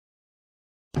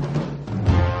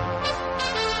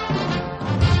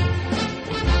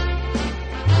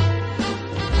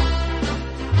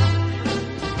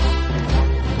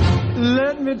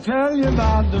me tell you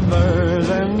about the birds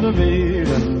and the bees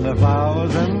and the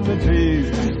flowers and the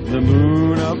trees, the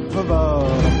moon up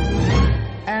above,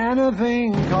 and a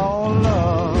thing called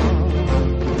love.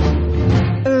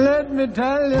 Let me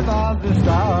tell you about the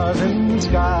stars in the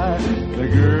sky, the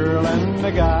girl and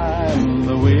the guy, and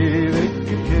the way they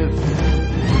could kiss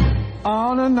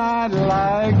on a night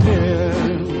like this.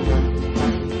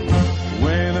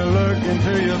 When I look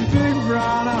into your big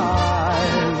brown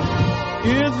eyes,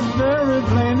 it's very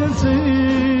plain to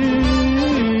see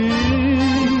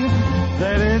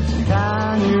that it's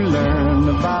time you learn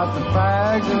about the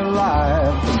facts of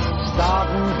life,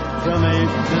 starting from A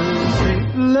to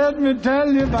Z. Let me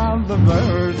tell you about the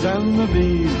birds and the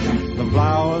bees, the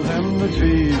flowers and the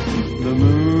trees, the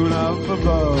moon up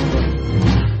above,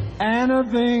 and a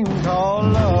thing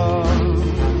called love.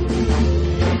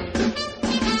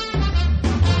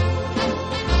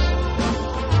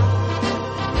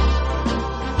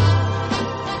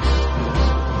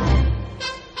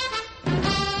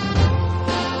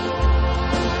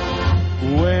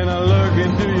 When I look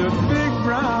into your big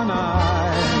brown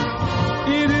eyes,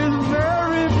 it is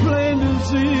very plain to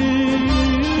see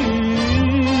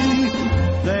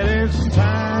that it's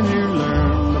time you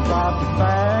learn about the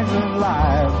facts of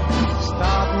life,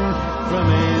 starting from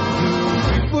A to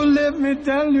Z. Well, let me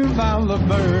tell you about the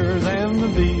birds and the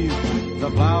bees, the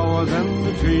flowers and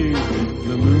the trees,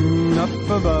 the moon up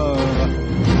above,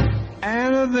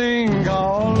 and a thing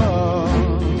called love.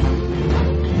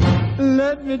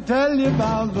 Let me tell you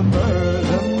about the birds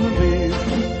and the bees,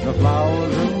 the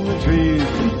flowers and the trees,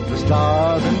 the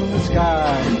stars in the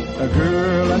sky, the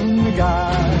girl and the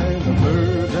guy, the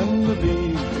birds and the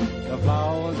bees, the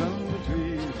flowers and